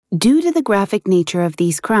Due to the graphic nature of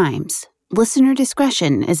these crimes, listener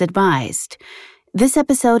discretion is advised. This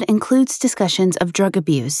episode includes discussions of drug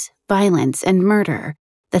abuse, violence, and murder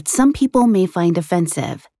that some people may find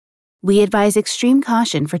offensive. We advise extreme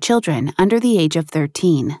caution for children under the age of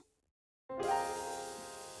 13.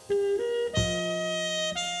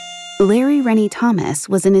 Larry Rennie Thomas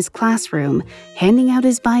was in his classroom handing out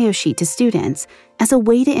his bio sheet to students as a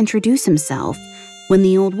way to introduce himself when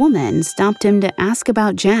the old woman stopped him to ask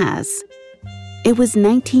about jazz. It was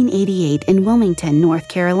 1988 in Wilmington, North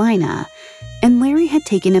Carolina, and Larry had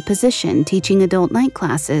taken a position teaching adult night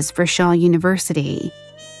classes for Shaw University.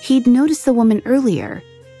 He'd noticed the woman earlier,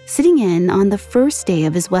 sitting in on the first day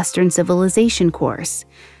of his Western Civilization course.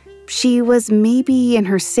 She was maybe in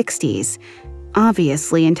her 60s,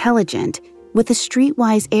 obviously intelligent, with a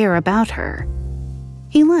streetwise air about her.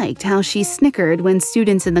 He liked how she snickered when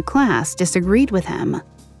students in the class disagreed with him.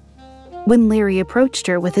 When Larry approached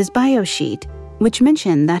her with his bio sheet, which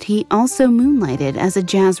mentioned that he also moonlighted as a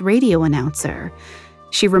jazz radio announcer,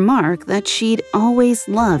 she remarked that she'd always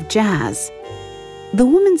loved jazz. The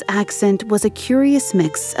woman's accent was a curious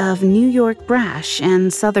mix of New York brash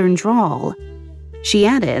and Southern drawl. She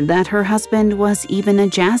added that her husband was even a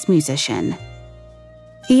jazz musician.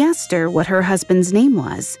 He asked her what her husband's name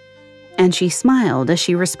was, and she smiled as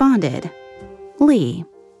she responded, Lee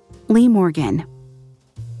Morgan.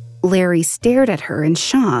 Larry stared at her in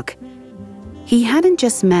shock. He hadn't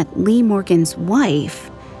just met Lee Morgan's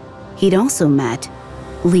wife, he'd also met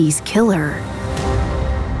Lee's killer.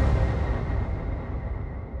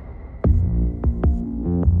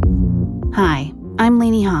 Hi, I'm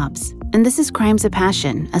Lainey Hobbs, and this is Crimes of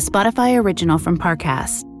Passion, a Spotify original from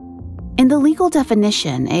Parcast. In the legal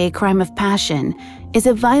definition, a crime of passion is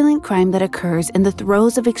a violent crime that occurs in the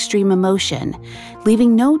throes of extreme emotion,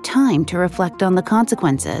 leaving no time to reflect on the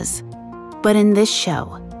consequences. But in this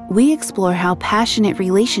show, we explore how passionate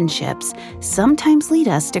relationships sometimes lead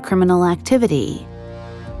us to criminal activity.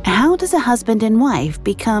 How does a husband and wife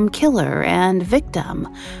become killer and victim,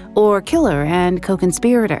 or killer and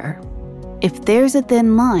co-conspirator? If there's a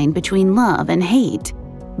thin line between love and hate,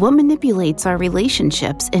 what manipulates our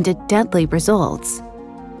relationships into deadly results?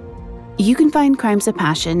 You can find Crimes of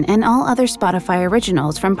Passion and all other Spotify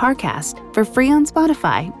originals from Parcast for free on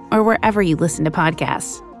Spotify or wherever you listen to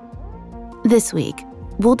podcasts. This week,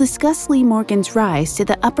 we'll discuss Lee Morgan's rise to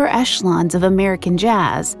the upper echelons of American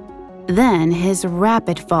jazz, then his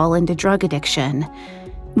rapid fall into drug addiction.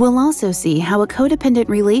 We'll also see how a codependent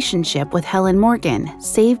relationship with Helen Morgan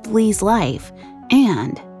saved Lee's life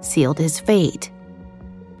and sealed his fate.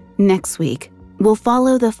 Next week, we'll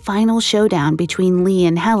follow the final showdown between Lee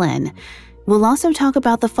and Helen. We'll also talk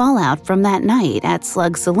about the fallout from that night at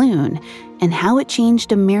Slug Saloon and how it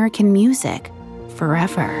changed American music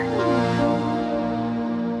forever.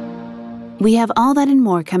 We have all that and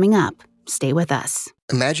more coming up. Stay with us.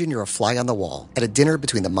 Imagine you're a fly on the wall at a dinner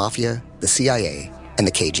between the Mafia, the CIA, and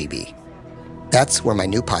the KGB. That's where my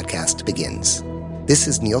new podcast begins. This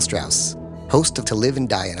is Neil Strauss, host of To Live and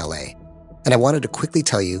Die in LA. And I wanted to quickly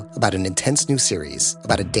tell you about an intense new series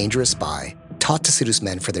about a dangerous spy taught to seduce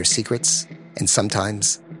men for their secrets and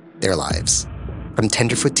sometimes their lives. From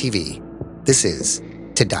Tenderfoot TV, this is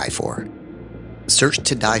To Die For. Search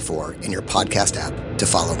To Die For in your podcast app to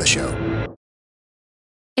follow the show.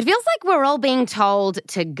 It feels like we're all being told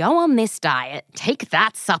to go on this diet, take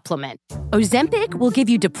that supplement. Ozempic will give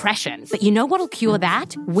you depression, but you know what'll cure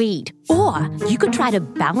that? Weed. Or you could try to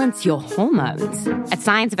balance your hormones. At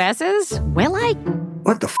Science Versus, we're like,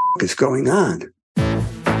 what the f*** is going on?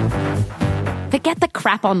 Forget the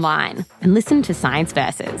crap online and listen to Science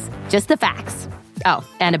Versus. Just the facts. Oh,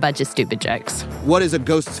 and a bunch of stupid jokes. What is a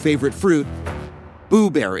ghost's favorite fruit?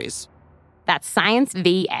 Blueberries. That's Science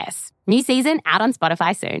VS. New season out on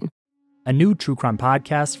Spotify soon. A new true crime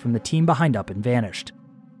podcast from the team behind Up and Vanished.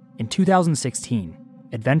 In 2016,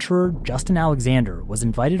 adventurer Justin Alexander was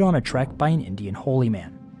invited on a trek by an Indian holy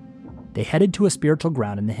man. They headed to a spiritual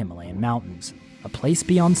ground in the Himalayan mountains, a place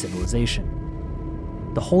beyond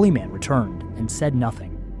civilization. The holy man returned and said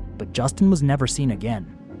nothing, but Justin was never seen again.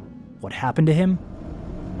 What happened to him?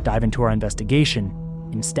 Dive into our investigation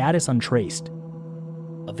in Status Untraced.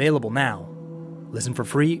 Available now. Listen for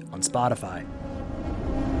free on Spotify.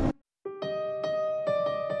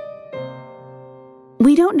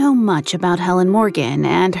 We don't know much about Helen Morgan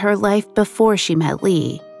and her life before she met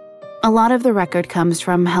Lee. A lot of the record comes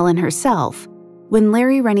from Helen herself, when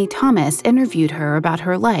Larry Rennie Thomas interviewed her about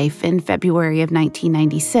her life in February of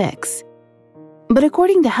 1996. But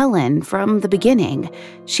according to Helen, from the beginning,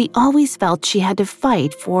 she always felt she had to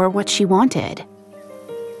fight for what she wanted.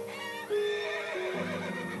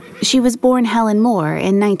 She was born Helen Moore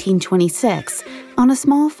in 1926 on a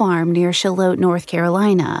small farm near Charlotte, North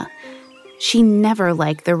Carolina. She never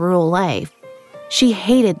liked the rural life. She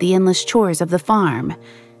hated the endless chores of the farm.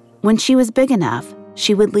 When she was big enough,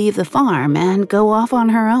 she would leave the farm and go off on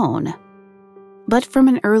her own. But from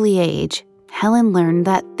an early age, Helen learned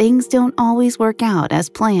that things don't always work out as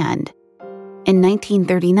planned. In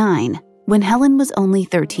 1939, when Helen was only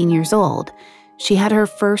 13 years old, she had her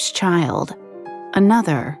first child.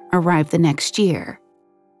 Another arrived the next year.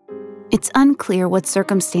 It's unclear what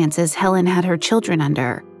circumstances Helen had her children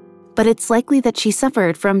under, but it's likely that she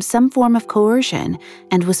suffered from some form of coercion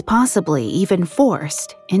and was possibly even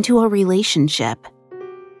forced into a relationship.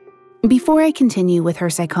 Before I continue with her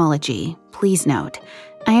psychology, please note,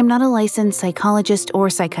 I am not a licensed psychologist or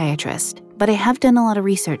psychiatrist, but I have done a lot of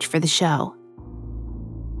research for the show.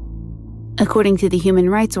 According to the human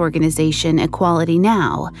rights organization Equality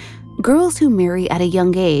Now, girls who marry at a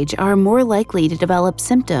young age are more likely to develop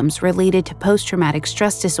symptoms related to post-traumatic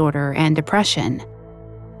stress disorder and depression.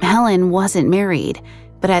 Helen wasn't married,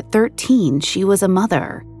 but at 13, she was a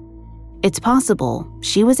mother. It's possible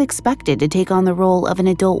she was expected to take on the role of an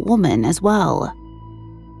adult woman as well.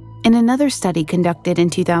 In another study conducted in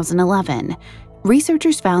 2011,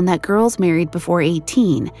 researchers found that girls married before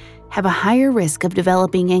 18 have a higher risk of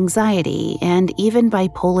developing anxiety and even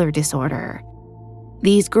bipolar disorder.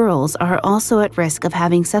 These girls are also at risk of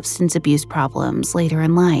having substance abuse problems later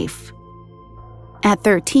in life. At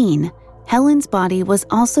 13, Helen's body was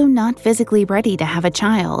also not physically ready to have a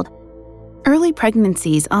child. Early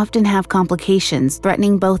pregnancies often have complications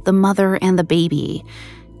threatening both the mother and the baby.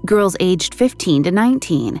 Girls aged 15 to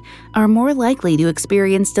 19 are more likely to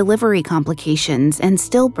experience delivery complications and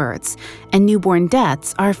stillbirths, and newborn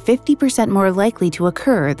deaths are 50% more likely to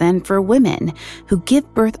occur than for women who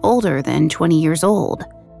give birth older than 20 years old.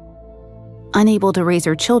 Unable to raise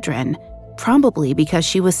her children, probably because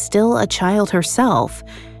she was still a child herself,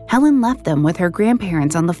 Helen left them with her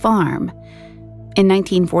grandparents on the farm. In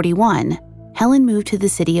 1941, Helen moved to the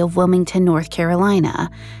city of Wilmington, North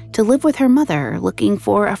Carolina, to live with her mother looking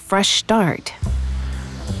for a fresh start.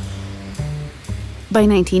 By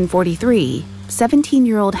 1943,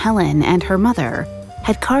 17-year-old Helen and her mother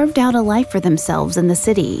had carved out a life for themselves in the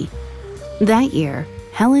city. That year,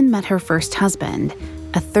 Helen met her first husband,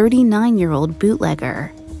 a 39-year-old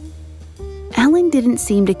bootlegger. Helen didn't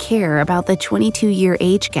seem to care about the 22-year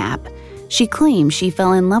age gap. She claimed she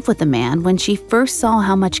fell in love with the man when she first saw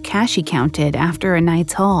how much cash he counted after a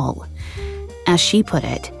night's haul. As she put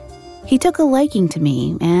it, he took a liking to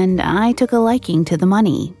me, and I took a liking to the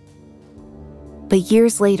money. But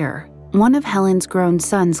years later, one of Helen's grown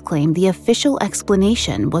sons claimed the official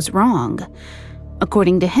explanation was wrong.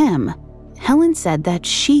 According to him, Helen said that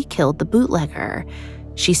she killed the bootlegger.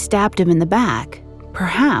 She stabbed him in the back,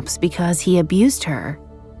 perhaps because he abused her.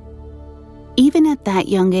 Even at that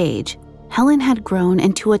young age, Helen had grown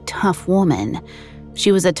into a tough woman.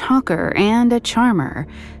 She was a talker and a charmer,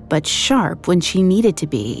 but sharp when she needed to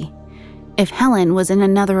be. If Helen was in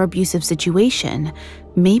another abusive situation,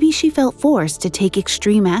 maybe she felt forced to take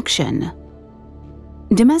extreme action.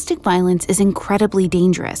 Domestic violence is incredibly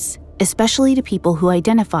dangerous, especially to people who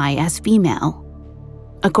identify as female.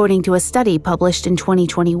 According to a study published in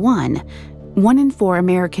 2021, 1 in 4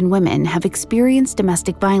 American women have experienced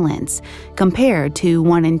domestic violence, compared to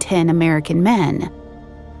 1 in 10 American men.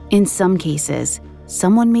 In some cases,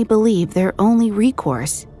 someone may believe their only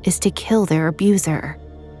recourse is to kill their abuser.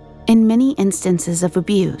 In many instances of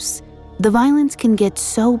abuse, the violence can get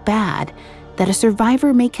so bad that a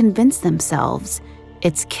survivor may convince themselves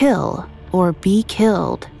it's kill or be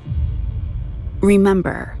killed.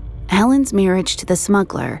 Remember, Helen's marriage to the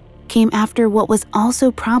smuggler came after what was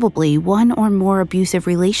also probably 1 or more abusive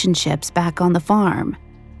relationships back on the farm.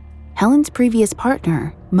 Helen's previous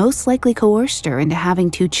partner most likely coerced her into having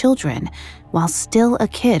 2 children while still a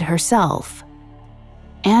kid herself.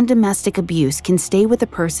 And domestic abuse can stay with a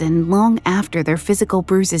person long after their physical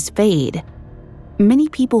bruises fade. Many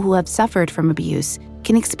people who have suffered from abuse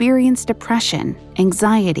can experience depression,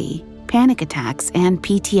 anxiety, panic attacks, and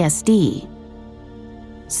PTSD.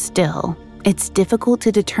 Still, it's difficult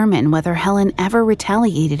to determine whether Helen ever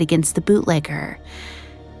retaliated against the bootlegger.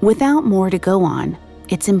 Without more to go on,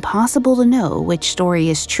 it's impossible to know which story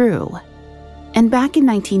is true. And back in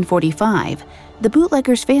 1945, the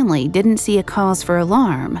bootlegger's family didn't see a cause for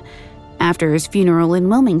alarm. After his funeral in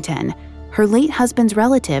Wilmington, her late husband's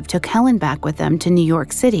relative took Helen back with them to New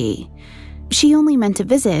York City. She only meant to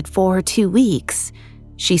visit for 2 weeks.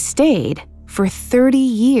 She stayed for 30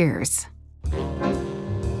 years.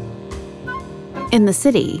 In the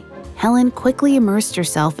city, Helen quickly immersed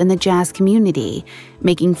herself in the jazz community,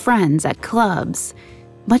 making friends at clubs.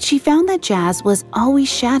 But she found that jazz was always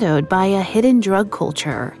shadowed by a hidden drug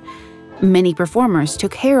culture. Many performers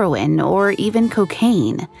took heroin or even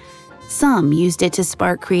cocaine. Some used it to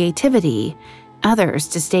spark creativity, others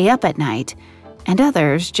to stay up at night, and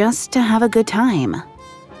others just to have a good time.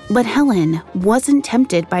 But Helen wasn't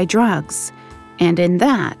tempted by drugs, and in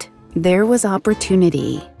that, there was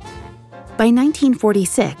opportunity. By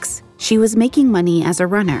 1946, she was making money as a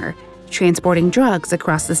runner, transporting drugs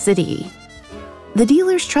across the city. The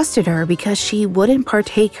dealers trusted her because she wouldn't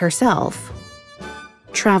partake herself.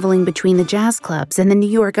 Traveling between the jazz clubs and the New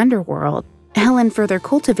York underworld, Helen further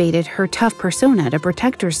cultivated her tough persona to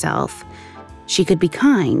protect herself. She could be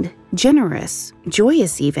kind, generous,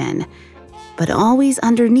 joyous even, but always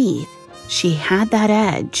underneath, she had that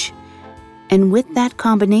edge. And with that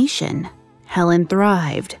combination, Helen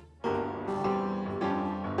thrived.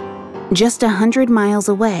 Just 100 miles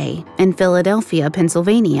away, in Philadelphia,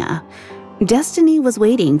 Pennsylvania, destiny was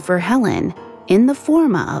waiting for Helen in the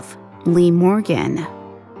form of Lee Morgan.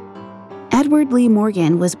 Edward Lee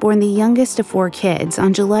Morgan was born the youngest of 4 kids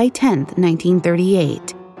on July 10,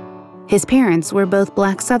 1938. His parents were both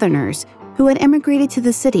Black Southerners who had immigrated to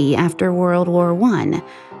the city after World War I,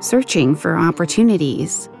 searching for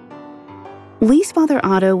opportunities. Lee's father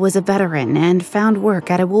Otto was a veteran and found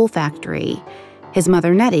work at a wool factory. His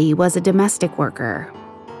mother Nettie was a domestic worker.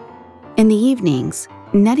 In the evenings,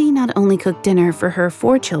 Nettie not only cooked dinner for her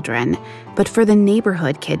 4 children, but for the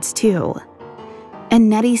neighborhood kids too. And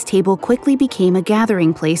Nettie's table quickly became a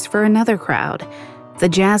gathering place for another crowd, the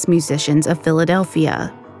jazz musicians of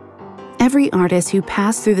Philadelphia. Every artist who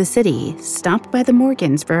passed through the city stopped by the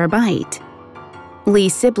Morgans for a bite.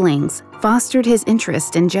 Lee's siblings fostered his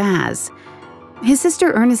interest in jazz. His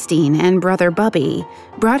sister Ernestine and brother Bubby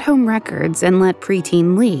brought home records and let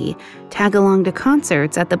preteen Lee tag along to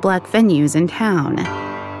concerts at the Black venues in town.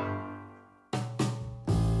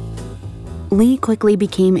 Lee quickly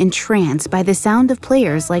became entranced by the sound of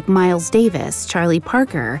players like Miles Davis, Charlie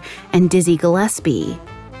Parker, and Dizzy Gillespie.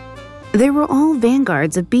 They were all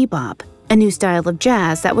vanguards of bebop, a new style of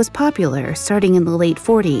jazz that was popular starting in the late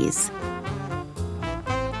 40s.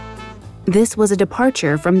 This was a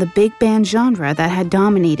departure from the big band genre that had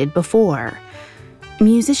dominated before.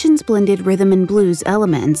 Musicians blended rhythm and blues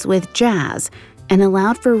elements with jazz and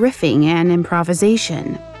allowed for riffing and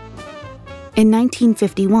improvisation. In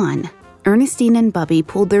 1951, Ernestine and Bubby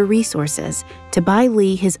pooled their resources to buy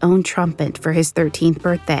Lee his own trumpet for his 13th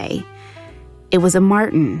birthday. It was a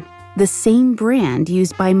Martin, the same brand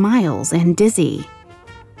used by Miles and Dizzy.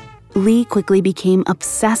 Lee quickly became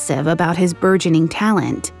obsessive about his burgeoning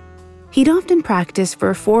talent. He'd often practice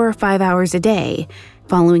for 4 or 5 hours a day,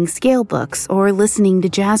 following scale books or listening to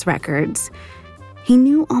jazz records. He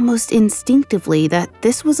knew almost instinctively that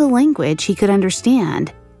this was a language he could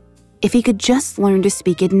understand. If he could just learn to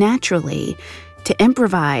speak it naturally, to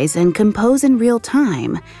improvise and compose in real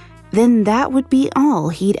time, then that would be all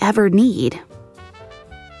he'd ever need.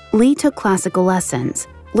 Lee took classical lessons,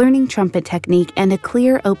 learning trumpet technique and a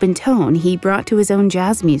clear, open tone he brought to his own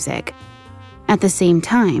jazz music. At the same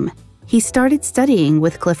time, he started studying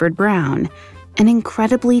with Clifford Brown, an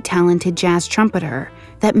incredibly talented jazz trumpeter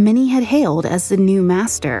that many had hailed as the new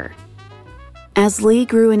master. As Lee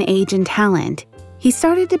grew in age and talent, he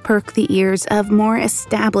started to perk the ears of more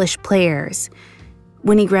established players.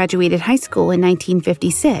 When he graduated high school in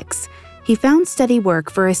 1956, he found steady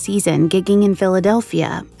work for a season gigging in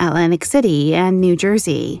Philadelphia, Atlantic City, and New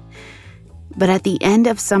Jersey. But at the end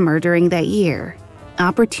of summer during that year,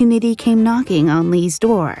 opportunity came knocking on Lee's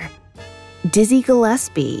door. Dizzy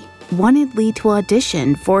Gillespie wanted Lee to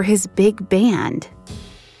audition for his big band.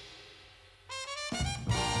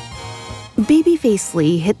 Babyface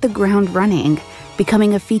Lee hit the ground running,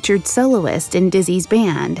 becoming a featured soloist in Dizzy's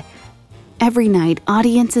band. Every night,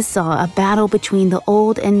 audiences saw a battle between the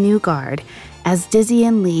old and new guard as Dizzy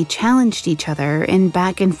and Lee challenged each other in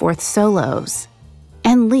back-and-forth solos.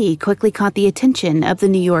 And Lee quickly caught the attention of the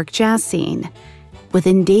New York jazz scene.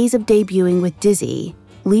 Within days of debuting with Dizzy,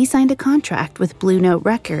 Lee signed a contract with Blue Note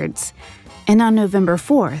Records, and on November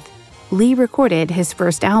 4th, Lee recorded his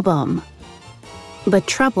first album. But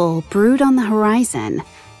trouble brewed on the horizon.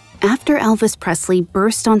 After Elvis Presley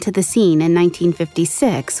burst onto the scene in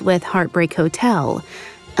 1956 with Heartbreak Hotel,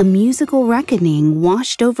 a musical reckoning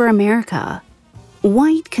washed over America.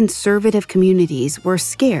 White conservative communities were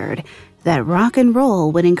scared that rock and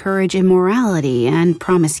roll would encourage immorality and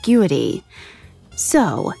promiscuity.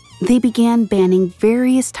 So, they began banning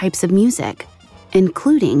various types of music,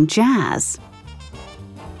 including jazz.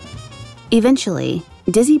 Eventually,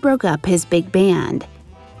 Dizzy broke up his big band.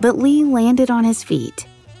 But Lee landed on his feet.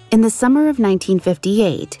 In the summer of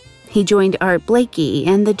 1958, he joined Art Blakey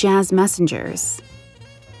and the Jazz Messengers.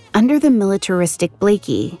 Under the militaristic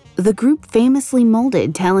Blakey, the group famously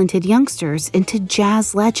molded talented youngsters into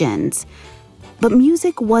jazz legends. But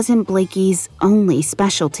music wasn't Blakey's only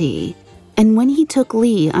specialty, and when he took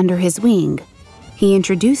Lee under his wing, he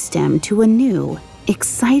introduced him to a new,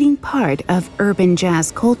 exciting part of urban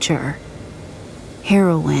jazz culture: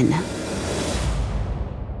 heroin.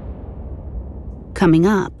 Coming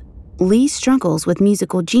up, Lee struggles with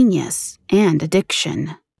musical genius and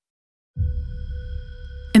addiction.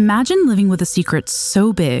 Imagine living with a secret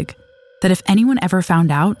so big that if anyone ever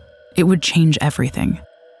found out, it would change everything.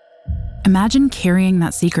 Imagine carrying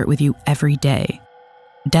that secret with you every day,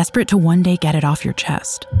 desperate to one day get it off your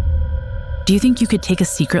chest. Do you think you could take a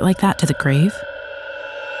secret like that to the grave?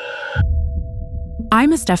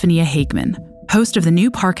 I'm Estefania Hageman, host of the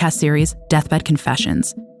new podcast series, Deathbed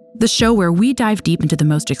Confessions, the show where we dive deep into the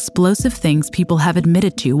most explosive things people have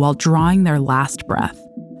admitted to while drawing their last breath.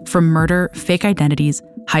 From murder, fake identities,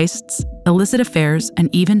 heists, illicit affairs, and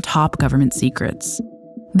even top government secrets.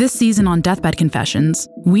 This season on Deathbed Confessions,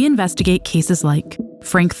 we investigate cases like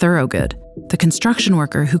Frank Thorogood, the construction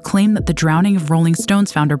worker who claimed that the drowning of Rolling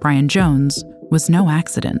Stones founder Brian Jones was no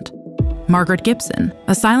accident. Margaret Gibson,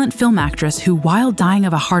 a silent film actress who, while dying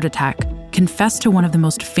of a heart attack, confessed to one of the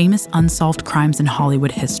most famous unsolved crimes in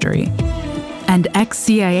Hollywood history. And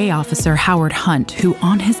ex-CIA officer Howard Hunt, who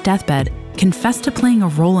on his deathbed confessed to playing a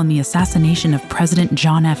role in the assassination of President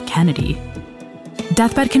John F. Kennedy.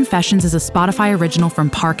 Deathbed Confessions is a Spotify original from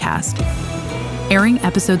Parcast, airing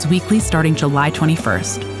episodes weekly starting July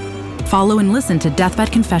 21st. Follow and listen to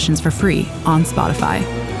Deathbed Confessions for free on Spotify.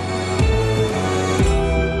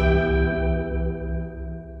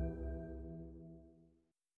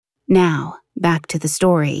 Now, back to the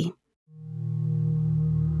story.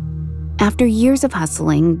 After years of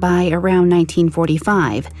hustling, by around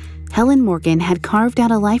 1945, Helen Morgan had carved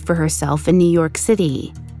out a life for herself in New York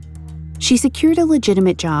City. She secured a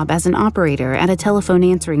legitimate job as an operator at a telephone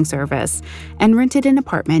answering service and rented an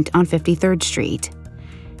apartment on 53rd Street.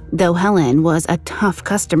 Though Helen was a tough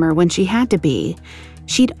customer when she had to be,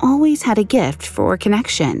 she'd always had a gift for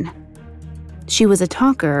connection. She was a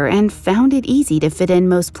talker and found it easy to fit in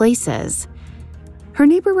most places. Her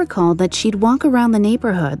neighbor recalled that she'd walk around the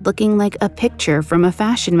neighborhood looking like a picture from a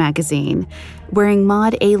fashion magazine, wearing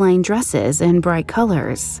mod A-line dresses in bright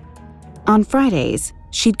colors. On Fridays,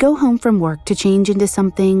 she'd go home from work to change into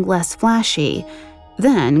something less flashy,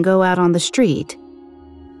 then go out on the street.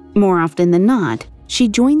 More often than not,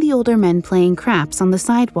 she'd join the older men playing craps on the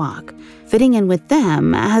sidewalk, fitting in with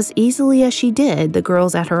them as easily as she did the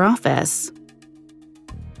girls at her office.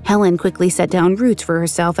 Helen quickly set down roots for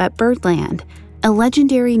herself at Birdland, a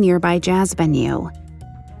legendary nearby jazz venue.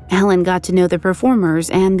 Helen got to know the performers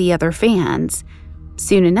and the other fans.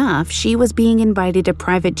 Soon enough, she was being invited to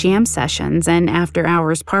private jam sessions and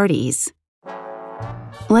after-hours parties.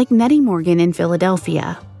 Like Nettie Morgan in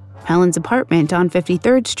Philadelphia, Helen's apartment on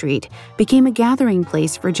 53rd Street became a gathering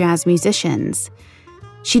place for jazz musicians.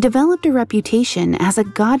 She developed a reputation as a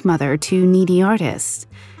godmother to needy artists.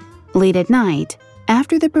 Late at night,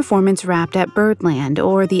 after the performance wrapped at Birdland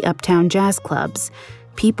or the Uptown Jazz Clubs,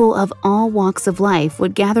 people of all walks of life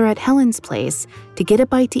would gather at Helen's place to get a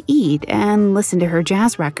bite to eat and listen to her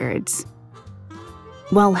jazz records.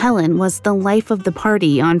 While Helen was the life of the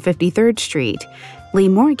party on 53rd Street, Lee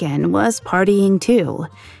Morgan was partying too,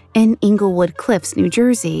 in Englewood Cliffs, New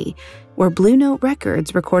Jersey, where Blue Note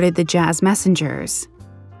Records recorded the Jazz Messengers.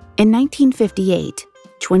 In 1958,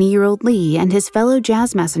 20-year-old Lee and his fellow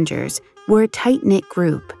Jazz Messengers were a tight-knit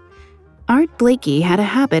group. Art Blakey had a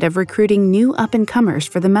habit of recruiting new up-and-comers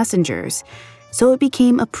for the Messengers, so it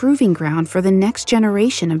became a proving ground for the next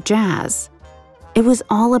generation of jazz. It was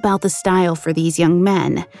all about the style for these young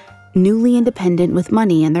men, newly independent with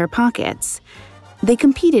money in their pockets. They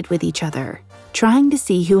competed with each other, trying to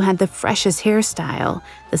see who had the freshest hairstyle,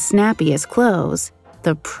 the snappiest clothes,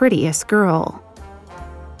 the prettiest girl.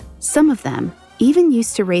 Some of them even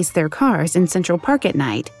used to race their cars in Central Park at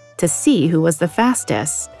night to see who was the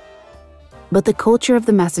fastest. But the culture of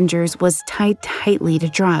the Messengers was tied tightly to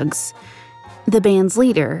drugs. The band's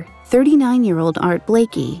leader, 39-year-old Art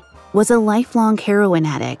Blakey, was a lifelong heroin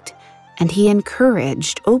addict, and he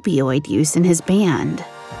encouraged opioid use in his band.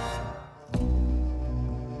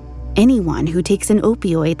 Anyone who takes an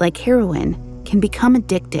opioid like heroin can become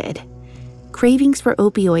addicted. Cravings for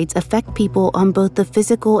opioids affect people on both the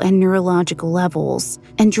physical and neurological levels,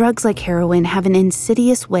 and drugs like heroin have an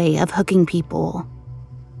insidious way of hooking people.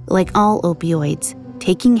 Like all opioids,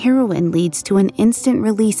 taking heroin leads to an instant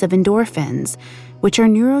release of endorphins, which are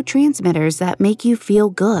neurotransmitters that make you feel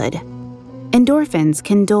good. Endorphins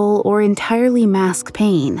can dull or entirely mask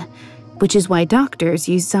pain, which is why doctors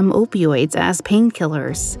use some opioids as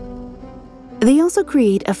painkillers. They also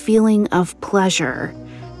create a feeling of pleasure.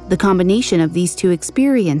 The combination of these two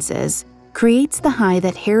experiences creates the high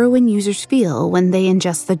that heroin users feel when they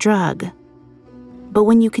ingest the drug. But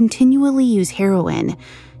when you continually use heroin,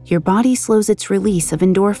 your body slows its release of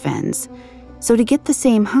endorphins. So to get the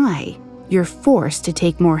same high, you're forced to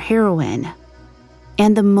take more heroin.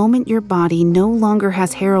 And the moment your body no longer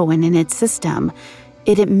has heroin in its system,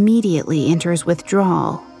 it immediately enters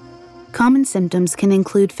withdrawal. Common symptoms can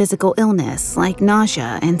include physical illness like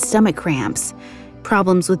nausea and stomach cramps,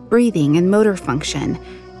 problems with breathing and motor function,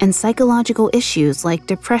 and psychological issues like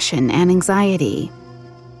depression and anxiety.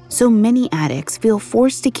 So many addicts feel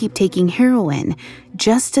forced to keep taking heroin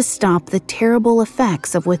just to stop the terrible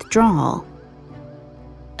effects of withdrawal.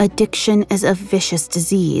 Addiction is a vicious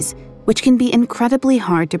disease, which can be incredibly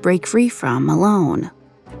hard to break free from alone.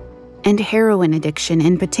 And heroin addiction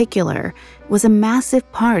in particular was a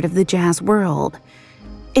massive part of the jazz world.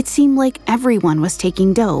 It seemed like everyone was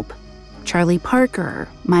taking dope. Charlie Parker,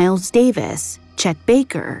 Miles Davis, Chet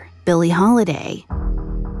Baker, Billie Holiday.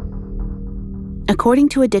 According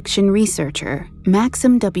to addiction researcher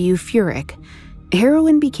Maxim W. Furyk,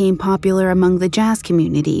 heroin became popular among the jazz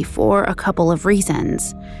community for a couple of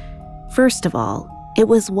reasons. First of all, it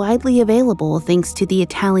was widely available thanks to the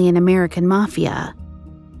Italian-American mafia.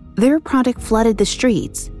 Their product flooded the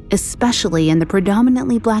streets, especially in the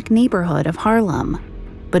predominantly black neighborhood of Harlem.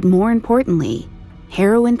 But more importantly,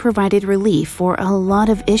 heroin provided relief for a lot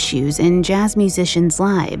of issues in jazz musicians'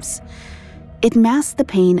 lives. It masked the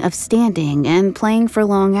pain of standing and playing for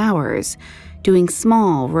long hours, doing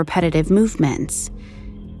small, repetitive movements.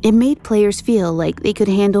 It made players feel like they could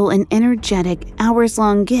handle an energetic,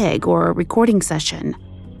 hours-long gig or a recording session.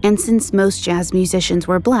 And since most jazz musicians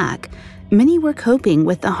were black, many were coping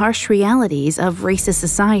with the harsh realities of racist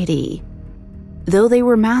society. Though they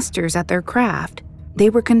were masters at their craft, they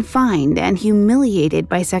were confined and humiliated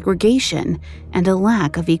by segregation and a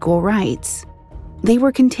lack of equal rights. They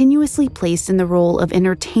were continuously placed in the role of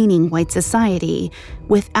entertaining white society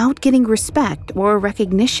without getting respect or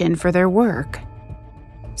recognition for their work.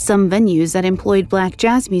 Some venues that employed black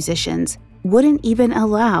jazz musicians wouldn't even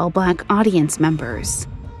allow black audience members.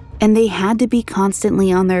 And they had to be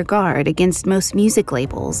constantly on their guard against most music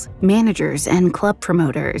labels, managers, and club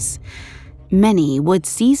promoters. Many would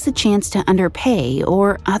seize the chance to underpay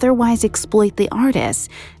or otherwise exploit the artists,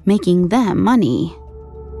 making them money.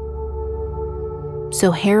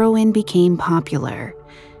 So heroin became popular.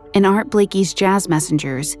 In Art Blakey's Jazz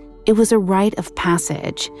Messengers, it was a rite of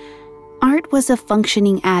passage. Art was a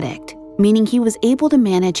functioning addict, meaning he was able to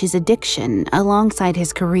manage his addiction alongside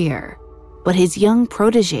his career. But his young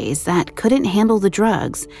protégés that couldn't handle the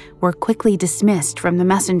drugs were quickly dismissed from the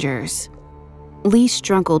Messengers. Lee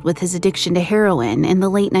struggled with his addiction to heroin in the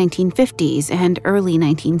late 1950s and early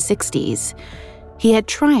 1960s. He had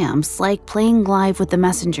triumphs like playing live with the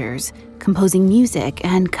Messengers, composing music,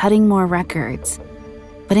 and cutting more records.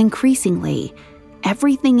 But increasingly,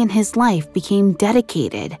 everything in his life became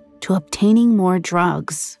dedicated to obtaining more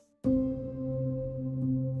drugs.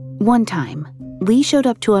 One time, Lee showed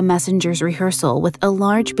up to a Messenger's rehearsal with a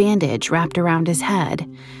large bandage wrapped around his head.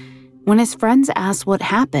 When his friends asked what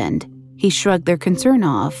happened, he shrugged their concern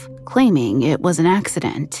off, claiming it was an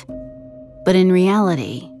accident. But in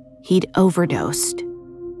reality, he'd overdosed.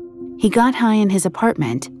 He got high in his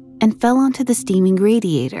apartment and fell onto the steaming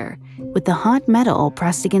radiator with the hot metal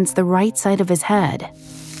pressed against the right side of his head.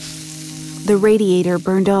 The radiator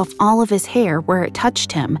burned off all of his hair where it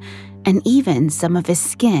touched him, and even some of his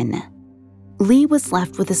skin. Lee was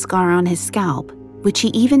left with a scar on his scalp, which he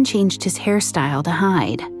even changed his hairstyle to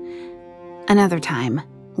hide. Another time,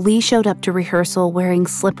 Lee showed up to rehearsal wearing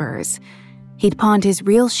slippers. He'd pawned his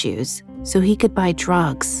real shoes so he could buy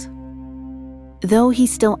drugs. Though he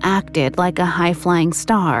still acted like a high-flying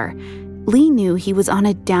star, Lee knew he was on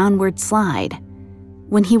a downward slide.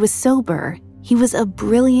 When he was sober, he was a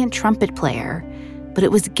brilliant trumpet player, but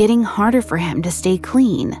it was getting harder for him to stay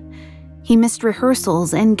clean. He missed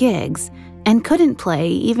rehearsals and gigs and couldn't play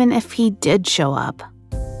even if he did show up.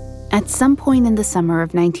 At some point in the summer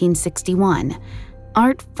of 1961,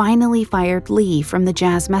 Art finally fired Lee from the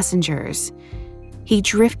Jazz Messengers. He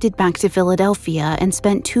drifted back to Philadelphia and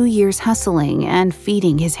spent 2 years hustling and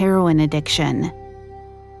feeding his heroin addiction.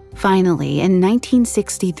 Finally, in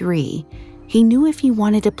 1963, he knew if he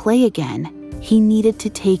wanted to play again, he needed to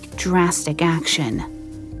take drastic action.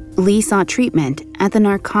 Lee sought treatment at the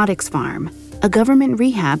Narcotics Farm, a government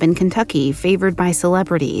rehab in Kentucky favored by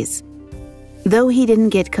celebrities. Though he didn't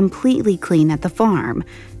get completely clean at the farm,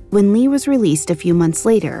 when Lee was released a few months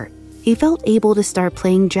later, he felt able to start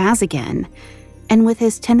playing jazz again. And with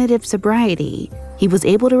his tentative sobriety, he was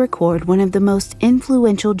able to record one of the most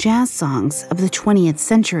influential jazz songs of the 20th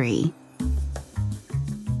century.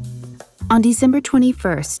 On December 21,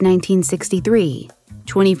 1963,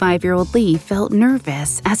 25-year-old Lee felt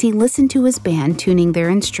nervous as he listened to his band tuning their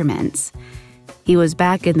instruments. He was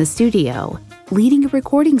back in the studio, leading a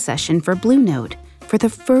recording session for Blue Note for the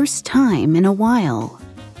first time in a while.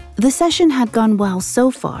 The session had gone well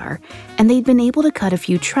so far, and they'd been able to cut a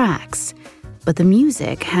few tracks, but the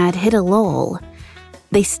music had hit a lull.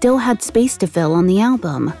 They still had space to fill on the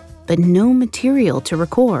album, but no material to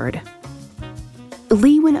record.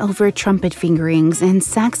 Lee went over trumpet fingerings and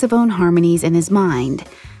saxophone harmonies in his mind.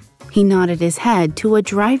 He nodded his head to a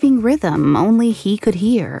driving rhythm only he could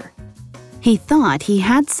hear. He thought he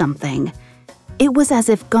had something. It was as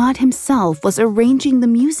if God himself was arranging the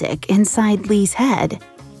music inside Lee's head.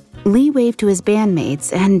 Lee waved to his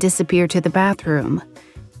bandmates and disappeared to the bathroom.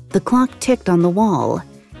 The clock ticked on the wall.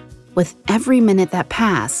 With every minute that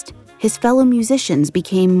passed, his fellow musicians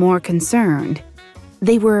became more concerned.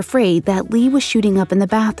 They were afraid that Lee was shooting up in the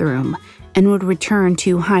bathroom and would return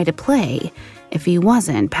too high to play if he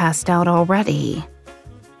wasn't passed out already.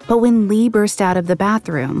 But when Lee burst out of the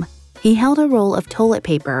bathroom, he held a roll of toilet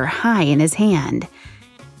paper high in his hand.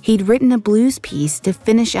 He'd written a blues piece to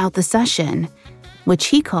finish out the session, which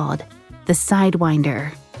he called The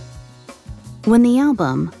Sidewinder. When the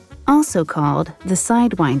album, also called The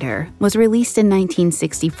Sidewinder, was released in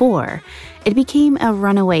 1964, it became a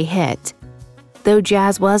runaway hit. Though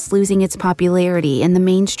jazz was losing its popularity in the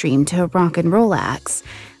mainstream to rock and roll acts,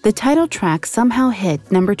 the title track somehow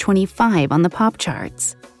hit number 25 on the pop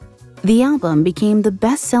charts. The album became the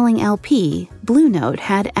best-selling LP Blue Note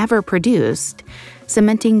had ever produced,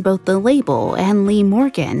 cementing both the label and Lee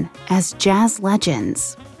Morgan as jazz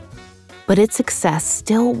legends. But its success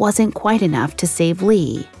still wasn't quite enough to save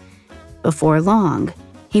Lee. Before long,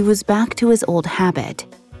 he was back to his old habit.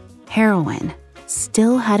 Heroin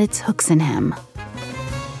still had its hooks in him.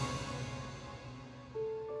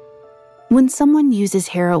 When someone uses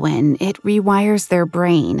heroin, it rewires their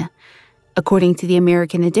brain. According to the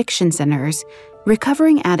American Addiction Centers,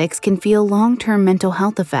 recovering addicts can feel long-term mental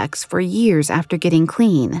health effects for years after getting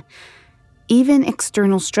clean. Even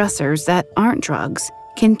external stressors that aren't drugs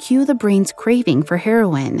can cue the brain's craving for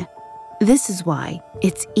heroin. This is why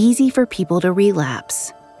it's easy for people to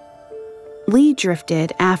relapse. Lee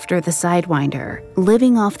drifted after The Sidewinder,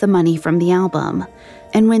 living off the money from the album,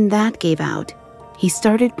 and when that gave out, he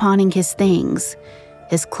started pawning his things,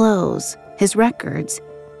 his clothes, his records,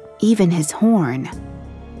 even his horn.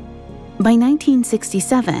 By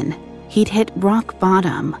 1967, he'd hit rock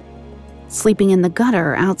bottom, sleeping in the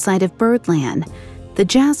gutter outside of Birdland, the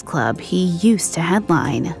jazz club he used to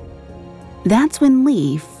headline. That's when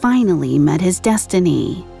Lee finally met his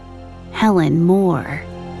destiny, Helen Moore.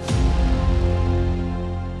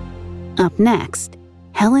 Up next,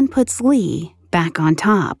 Helen puts Lee back on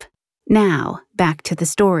top. Now, back to the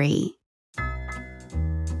story.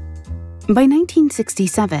 By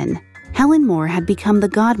 1967, Helen Moore had become the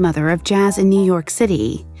godmother of jazz in New York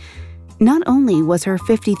City. Not only was her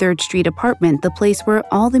 53rd Street apartment the place where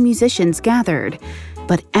all the musicians gathered,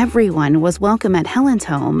 but everyone was welcome at Helen's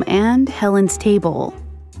home and Helen's table.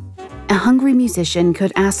 A hungry musician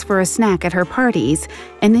could ask for a snack at her parties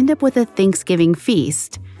and end up with a Thanksgiving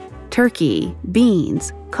feast. Turkey,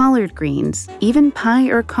 beans, collard greens, even pie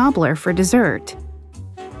or cobbler for dessert.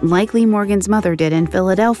 Like Lee Morgan's mother did in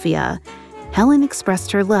Philadelphia, Helen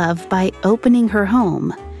expressed her love by opening her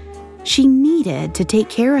home. She needed to take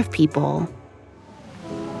care of people.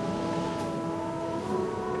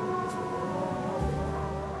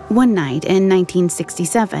 One night in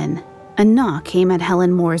 1967, a knock came at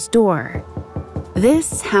Helen Moore's door.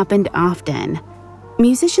 This happened often.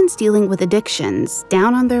 Musicians dealing with addictions,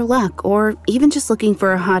 down on their luck, or even just looking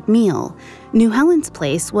for a hot meal, knew Helen's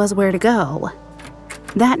place was where to go.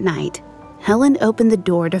 That night, Helen opened the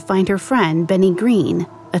door to find her friend Benny Green,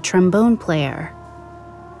 a trombone player.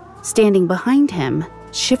 Standing behind him,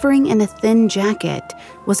 shivering in a thin jacket,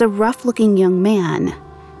 was a rough-looking young man.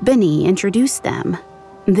 Benny introduced them.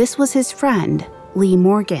 This was his friend, Lee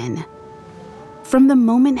Morgan. From the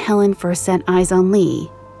moment Helen first set eyes on Lee,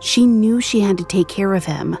 she knew she had to take care of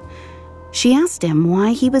him. She asked him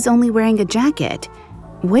why he was only wearing a jacket.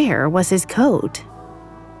 Where was his coat?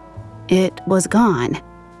 It was gone.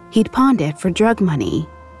 He'd pawned it for drug money.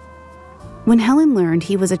 When Helen learned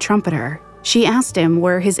he was a trumpeter, she asked him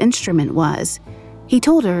where his instrument was. He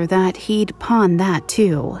told her that he'd pawned that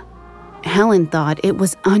too. Helen thought it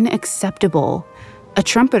was unacceptable. A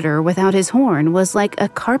trumpeter without his horn was like a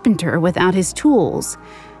carpenter without his tools.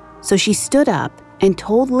 So she stood up and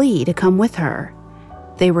told Lee to come with her.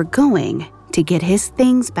 They were going to get his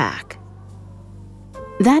things back.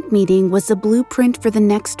 That meeting was the blueprint for the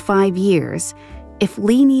next 5 years. If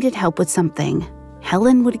Lee needed help with something,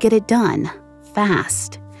 Helen would get it done,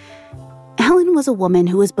 fast. Helen was a woman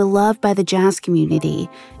who was beloved by the jazz community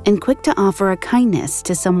and quick to offer a kindness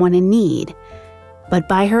to someone in need. But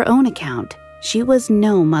by her own account, she was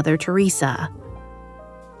no Mother Teresa.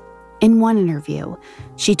 In one interview,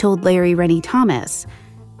 she told Larry Rennie Thomas,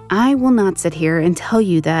 "I will not sit here and tell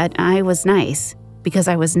you that I was nice, because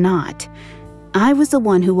I was not. I was the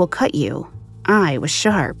one who will cut you. I was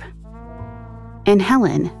sharp." And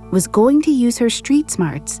Helen was going to use her street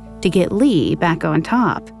smarts to get Lee back on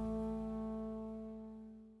top.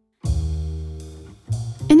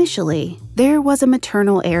 Initially, there was a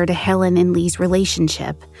maternal heir to Helen and Lee's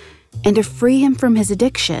relationship, and to free him from his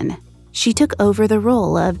addiction, she took over the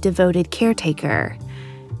role of devoted caretaker.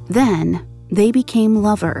 Then, they became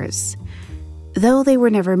lovers. Though they were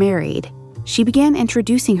never married, she began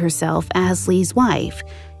introducing herself as Lee's wife,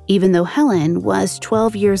 even though Helen was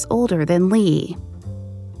 12 years older than Lee.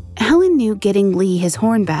 Helen knew getting Lee his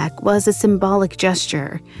horn back was a symbolic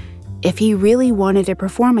gesture. If he really wanted to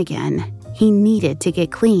perform again, he needed to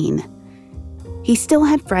get clean. He still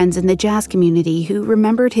had friends in the jazz community who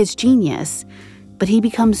remembered his genius, but he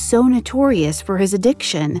became so notorious for his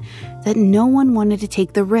addiction that no one wanted to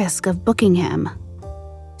take the risk of booking him.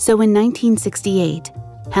 So in 1968,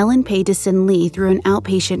 Helen paid to send Lee through an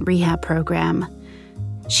outpatient rehab program.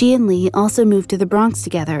 She and Lee also moved to the Bronx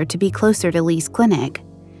together to be closer to Lee's clinic.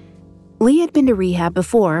 Lee had been to rehab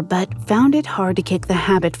before, but found it hard to kick the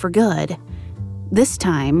habit for good. This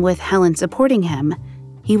time, with Helen supporting him,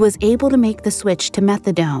 he was able to make the switch to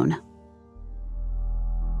methadone.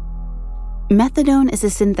 Methadone is a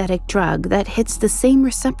synthetic drug that hits the same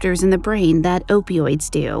receptors in the brain that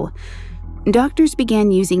opioids do. Doctors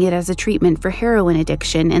began using it as a treatment for heroin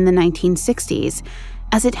addiction in the 1960s,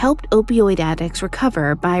 as it helped opioid addicts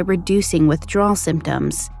recover by reducing withdrawal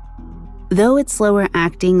symptoms. Though it's slower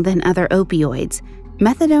acting than other opioids,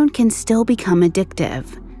 methadone can still become addictive.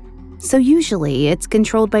 So usually it's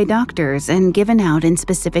controlled by doctors and given out in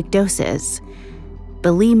specific doses.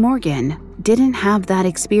 But Lee Morgan didn't have that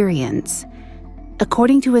experience.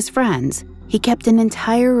 According to his friends, he kept an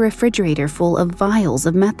entire refrigerator full of vials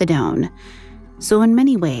of methadone. So in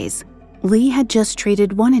many ways, Lee had just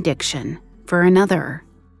traded one addiction for another.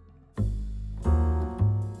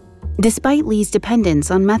 Despite Lee's dependence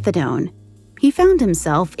on methadone, he found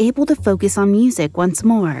himself able to focus on music once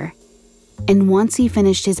more. And once he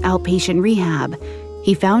finished his outpatient rehab,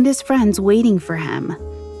 he found his friends waiting for him.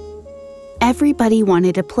 Everybody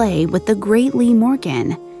wanted to play with the great Lee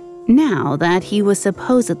Morgan, now that he was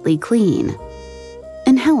supposedly clean.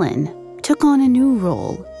 And Helen took on a new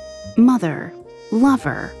role: mother,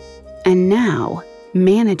 lover, and now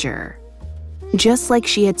manager. Just like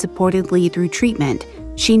she had supported Lee through treatment,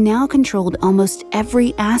 she now controlled almost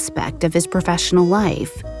every aspect of his professional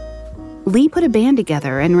life. Lee put a band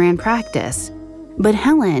together and ran practice, but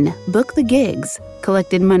Helen booked the gigs,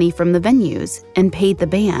 collected money from the venues, and paid the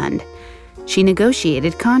band. She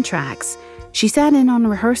negotiated contracts. She sat in on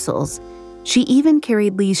rehearsals. She even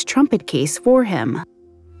carried Lee's trumpet case for him.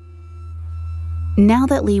 Now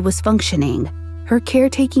that Lee was functioning, her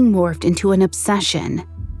caretaking morphed into an obsession.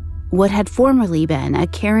 What had formerly been a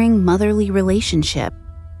caring motherly relationship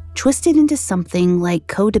twisted into something like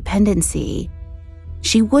codependency.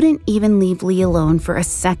 She wouldn't even leave Lee alone for a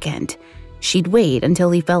second. She'd wait until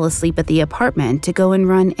he fell asleep at the apartment to go and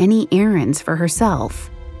run any errands for herself.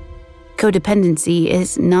 Codependency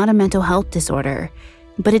is not a mental health disorder,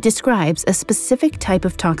 but it describes a specific type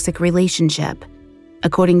of toxic relationship.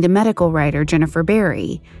 According to medical writer Jennifer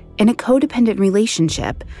Berry, in a codependent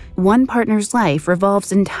relationship, one partner's life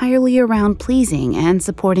revolves entirely around pleasing and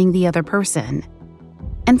supporting the other person.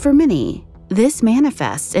 And for many, this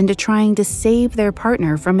manifests into trying to save their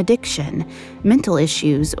partner from addiction, mental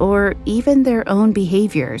issues, or even their own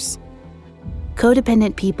behaviors.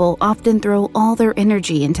 Codependent people often throw all their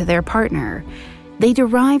energy into their partner. They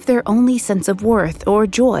derive their only sense of worth or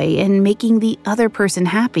joy in making the other person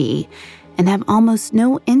happy, and have almost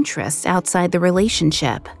no interest outside the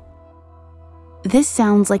relationship. This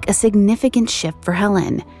sounds like a significant shift for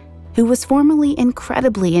Helen, who was formerly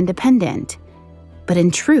incredibly independent. But in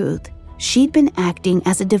truth, she'd been acting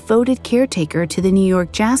as a devoted caretaker to the New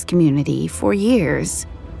York jazz community for years.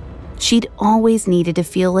 She'd always needed to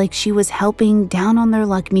feel like she was helping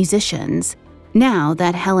down-on-their-luck musicians. Now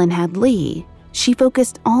that Helen had Lee, She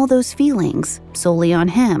focused all those feelings solely on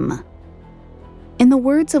him. In the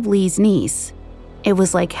words of Lee's niece, it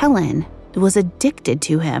was like Helen was addicted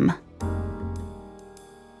to him.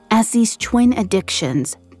 As these twin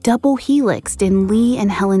addictions double helixed in Lee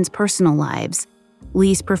and Helen's personal lives,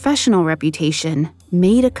 Lee's professional reputation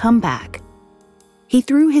made a comeback. He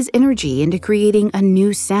threw his energy into creating a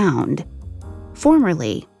new sound.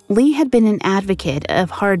 Formerly, Lee had been an advocate of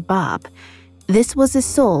hard bop. This was a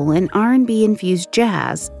soul and R&B-infused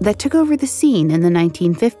jazz that took over the scene in the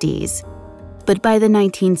 1950s. But by the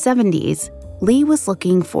 1970s, Lee was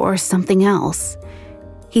looking for something else.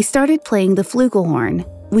 He started playing the flugelhorn,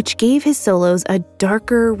 which gave his solos a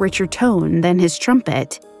darker, richer tone than his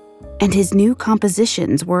trumpet, and his new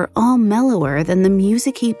compositions were all mellower than the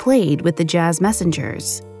music he played with the Jazz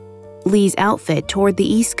Messengers. Lee's outfit toured the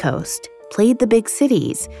East Coast, played the big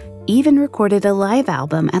cities, even recorded a live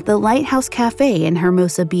album at the Lighthouse Cafe in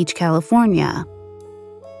Hermosa Beach, California.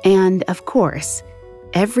 And, of course,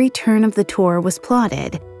 every turn of the tour was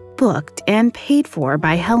plotted, booked, and paid for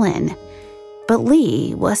by Helen. But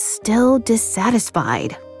Lee was still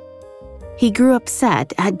dissatisfied. He grew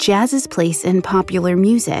upset at jazz's place in popular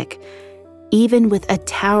music. Even with a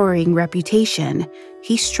towering reputation,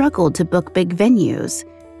 he struggled to book big venues.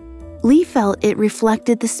 Lee felt it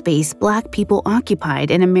reflected the space Black people occupied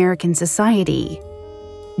in American society.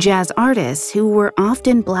 Jazz artists, who were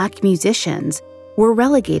often Black musicians, were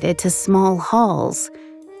relegated to small halls,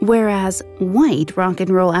 whereas white rock and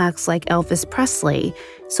roll acts like Elvis Presley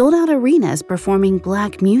sold out arenas performing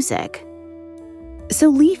Black music. So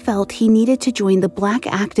Lee felt he needed to join the Black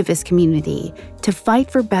activist community to fight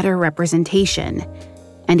for better representation,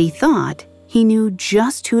 and he thought he knew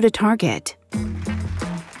just who to target.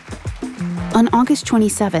 On August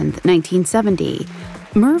 27, 1970,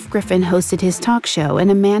 Merv Griffin hosted his talk show in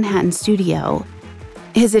a Manhattan studio.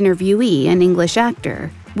 His interviewee, an English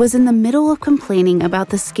actor, was in the middle of complaining about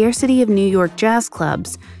the scarcity of New York jazz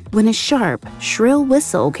clubs when a sharp, shrill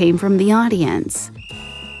whistle came from the audience.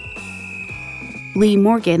 Lee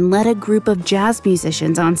Morgan led a group of jazz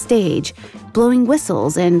musicians on stage, blowing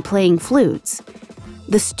whistles and playing flutes.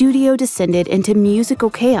 The studio descended into musical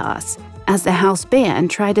chaos as the house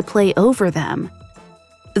band tried to play over them.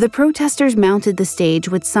 The protesters mounted the stage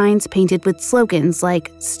with signs painted with slogans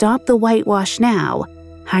like "Stop the Whitewash Now,"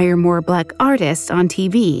 "Hire more Black artists on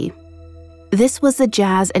TV." This was the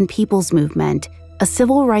Jazz and People's Movement, a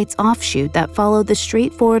civil rights offshoot that followed the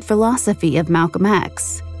straightforward philosophy of Malcolm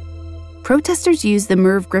X. Protesters used the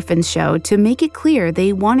Merv Griffin show to make it clear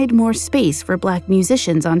they wanted more space for Black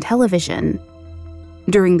musicians on television.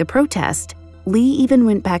 During the protest, Lee even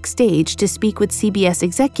went backstage to speak with CBS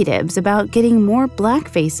executives about getting more Black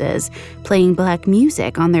faces playing Black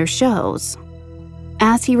music on their shows.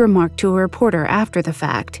 As he remarked to a reporter after the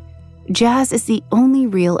fact, "Jazz is the only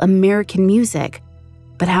real American music,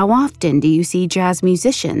 but how often do you see jazz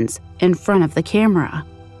musicians in front of the camera?"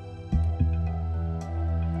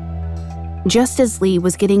 Just as Lee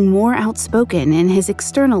was getting more outspoken in his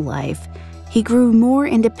external life, he grew more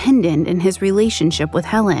independent in his relationship with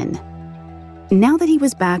Helen. Now that he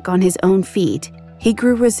was back on his own feet, he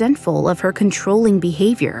grew resentful of her controlling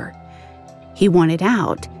behavior. He wanted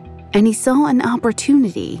out, and he saw an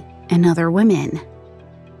opportunity in other women.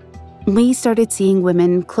 Lee started seeing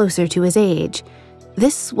women closer to his age.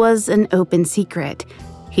 This was an open secret.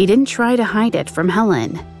 He didn't try to hide it from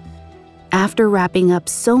Helen. After wrapping up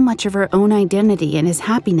so much of her own identity in his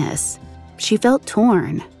happiness, she felt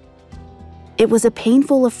torn. It was a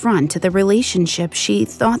painful affront to the relationship she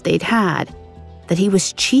thought they'd had, that he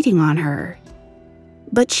was cheating on her.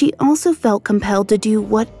 But she also felt compelled to do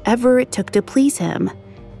whatever it took to please him,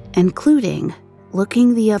 including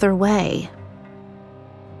looking the other way.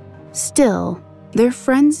 Still, their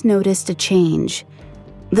friends noticed a change.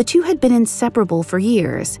 The two had been inseparable for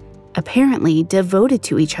years, apparently devoted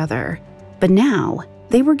to each other, but now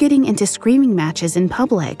they were getting into screaming matches in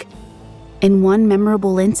public. In one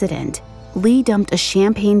memorable incident, Lee dumped a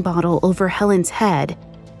champagne bottle over Helen's head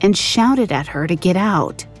and shouted at her to get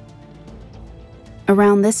out.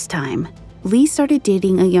 Around this time, Lee started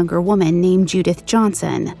dating a younger woman named Judith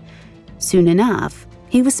Johnson. Soon enough,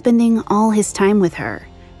 he was spending all his time with her,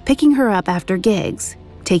 picking her up after gigs,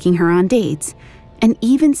 taking her on dates, and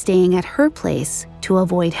even staying at her place to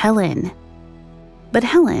avoid Helen. But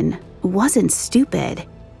Helen wasn't stupid.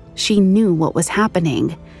 She knew what was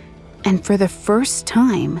happening, and for the first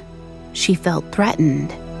time, she felt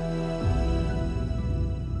threatened.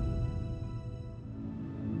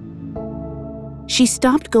 She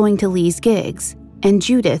stopped going to Lee's gigs, and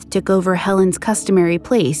Judith took over Helen's customary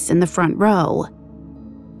place in the front row.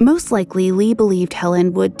 Most likely, Lee believed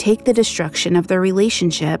Helen would take the destruction of their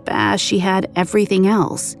relationship as she had everything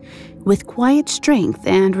else, with quiet strength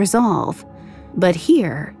and resolve. But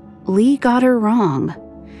here, Lee got her wrong.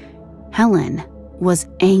 Helen was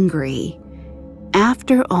angry.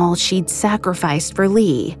 After all she'd sacrificed for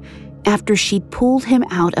Lee, after she'd pulled him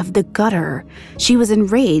out of the gutter, she was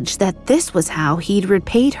enraged that this was how he'd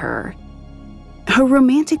repaid her. Her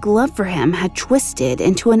romantic love for him had twisted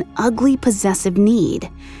into an ugly possessive need.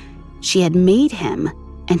 She had made him,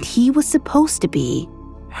 and he was supposed to be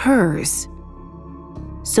hers.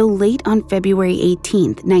 So late on February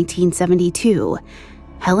 18th, 1972,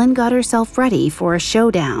 Helen got herself ready for a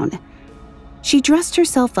showdown. She dressed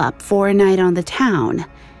herself up for a night on the town.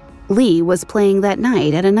 Lee was playing that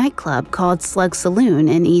night at a nightclub called Slug Saloon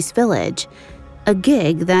in East Village, a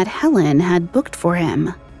gig that Helen had booked for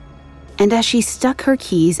him. And as she stuck her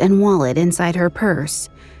keys and wallet inside her purse,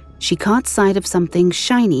 she caught sight of something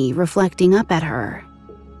shiny reflecting up at her.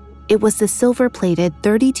 It was the silver-plated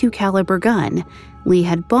 .32 caliber gun Lee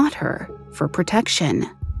had bought her for protection.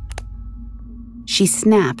 She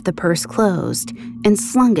snapped the purse closed and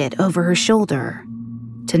slung it over her shoulder.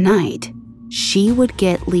 Tonight, she would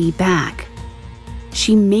get Lee back.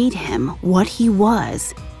 She made him what he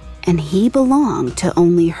was, and he belonged to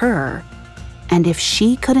only her. And if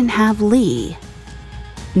she couldn't have Lee,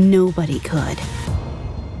 nobody could.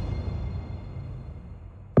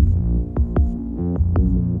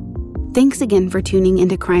 Thanks again for tuning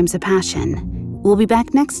into Crimes of Passion. We'll be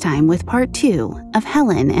back next time with part 2 of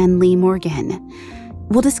Helen and Lee Morgan.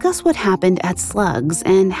 We'll discuss what happened at Slugs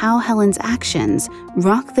and how Helen's actions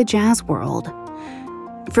rocked the jazz world.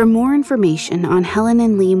 For more information on Helen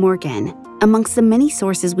and Lee Morgan, amongst the many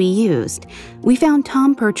sources we used, we found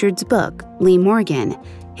Tom Purchard's book, Lee Morgan,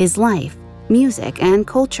 His Life, Music, and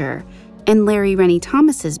Culture, and Larry Rennie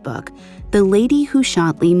Thomas's book, The Lady Who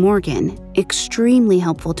Shot Lee Morgan, extremely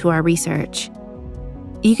helpful to our research.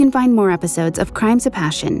 You can find more episodes of Crimes of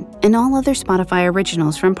Passion and all other Spotify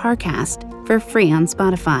originals from Parcast for free on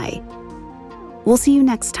Spotify. We'll see you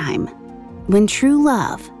next time, when true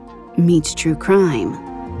love meets true crime.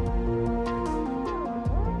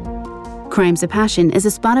 Crimes of Passion is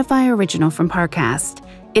a Spotify original from Parcast.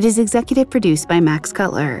 It is executive produced by Max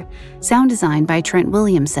Cutler, sound designed by Trent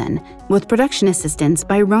Williamson, with production assistance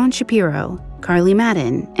by Ron Shapiro, Carly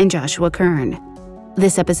Madden, and Joshua Kern.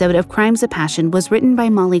 This episode of Crimes of Passion was written by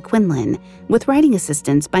Molly Quinlan, with writing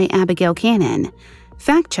assistance by Abigail Cannon,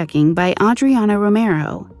 fact-checking by Adriana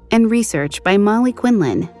Romero, and research by Molly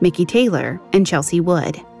Quinlan, Mickey Taylor, and Chelsea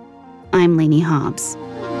Wood. I'm Lainey Hobbs.